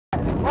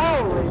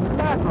Holy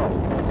mackerel!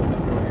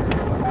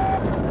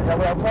 Now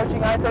we're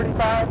approaching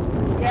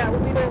I-35? Yeah, we'll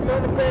be there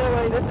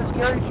momentarily. This is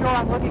Gary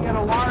Shaw. I'm looking at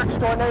a large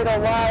tornado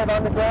live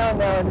on the ground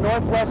now in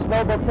northwest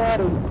Noble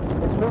County.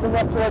 It's moving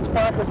up towards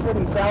Ponca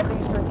City,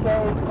 southeastern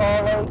Cave,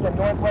 Call Lake, and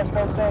northwest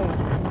Osage.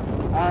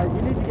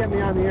 You need to get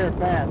me on the air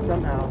fast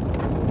somehow.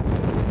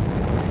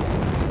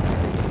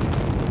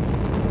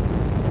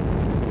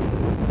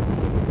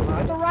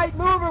 The right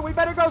mover. We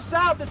better go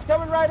south. It's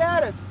coming right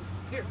at us.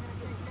 Here.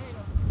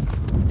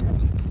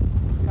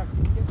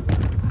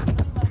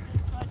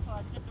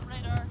 Get the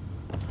radar.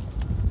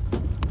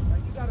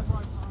 You got us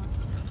on.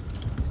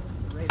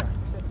 The radar.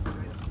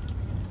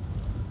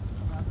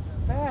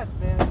 Fast,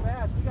 man.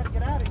 Fast. We got to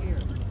get out of here.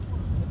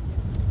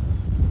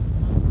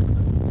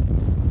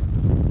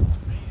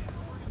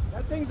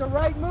 That thing's a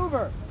right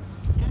mover.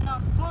 Yeah,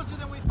 it's closer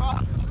than we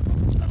thought.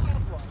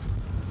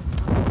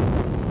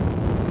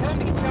 Tell him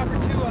to get chopper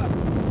 2 up.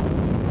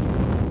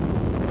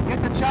 Get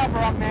the chopper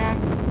up, man.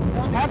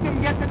 Have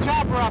them get the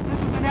chopper up.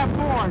 This is an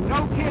F4.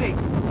 No kidding.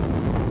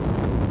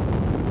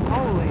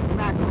 Holy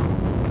mackerel.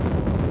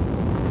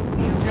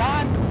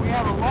 John, we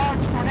have a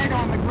large tornado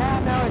on the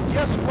ground now. It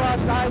just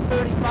crossed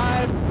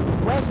I-35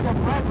 west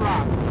of Red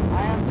Rock.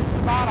 I am just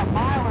about a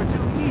mile or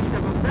two east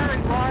of a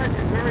very large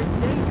and very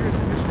dangerous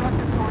and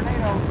destructive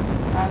tornado.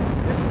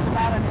 This is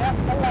about an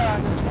F4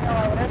 on the scale.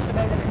 I would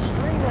estimate an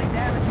extremely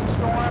damaging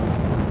storm.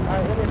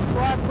 It is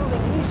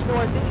moving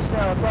east-northeast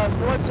now across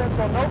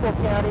north-central Noble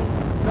County,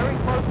 very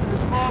close to the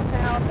small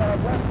town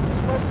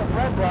just west of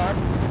Red Rock.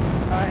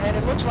 And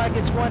it looks like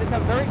it's going to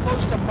come very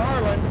close to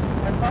Marlin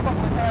and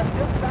probably pass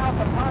just south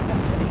of Ponca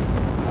City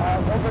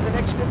over the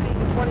next 15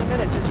 to 20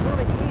 minutes. It's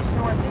moving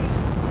east-northeast.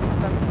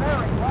 It's a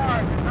very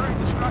large and very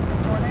destructive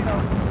tornado.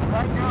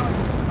 Right now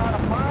it's just about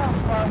a mile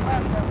to our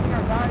west, and we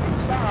are diving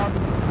south to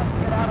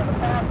get out of the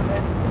path of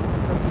it.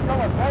 So it's still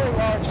a very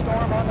large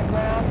storm on the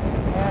ground,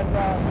 and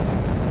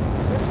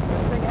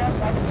this thing has,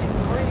 I can see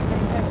debris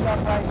being picked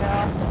up right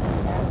now,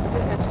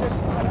 and it's just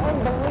an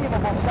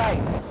unbelievable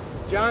sight.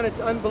 John, it's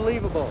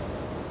unbelievable.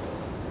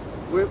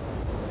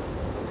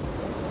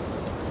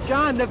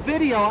 John, the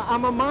video,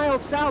 I'm a mile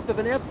south of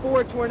an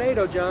F4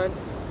 tornado, John.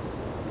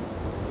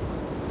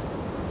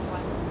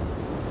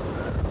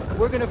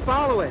 We're going to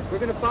follow it. We're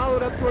going to follow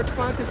it up towards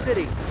Ponca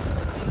City.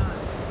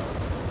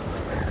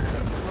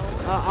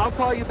 I'll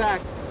call you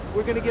back.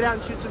 We're going to get out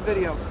and shoot some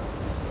video.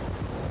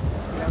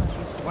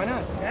 Why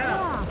not?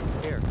 Yeah.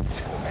 Here.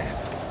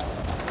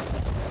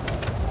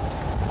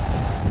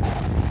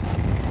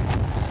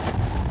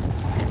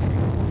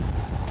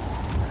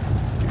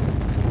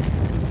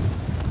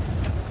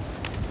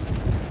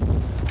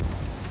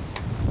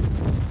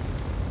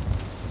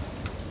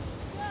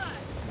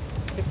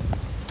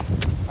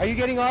 Are you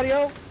getting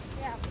audio?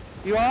 Yeah.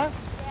 You are? Yeah.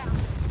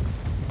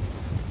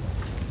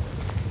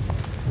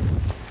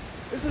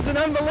 This is an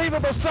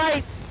unbelievable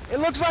sight. It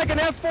looks like an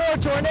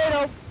F4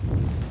 tornado.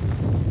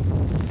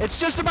 It's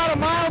just about a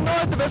mile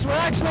north of us. We're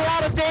actually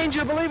out of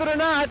danger, believe it or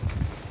not.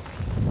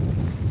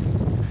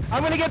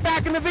 I'm going to get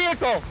back in the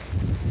vehicle.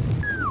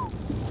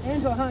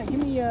 Angela, honey,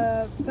 give me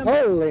some.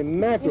 Holy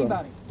mackerel.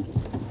 Anybody.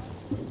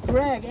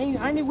 Greg,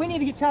 we need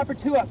to get chopper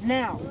 2 up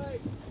now.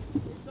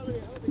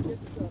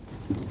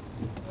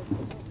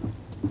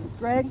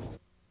 Greg?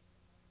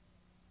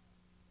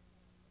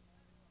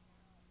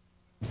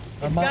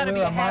 It's got to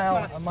be a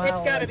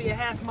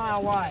half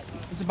mile wide.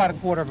 It's about a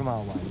quarter of a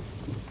mile wide.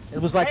 It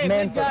was like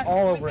Manford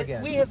all over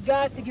again. We have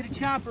got to get a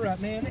chopper up,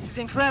 man. This is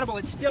incredible.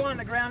 It's still on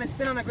the ground. It's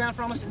been on the ground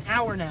for almost an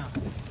hour now.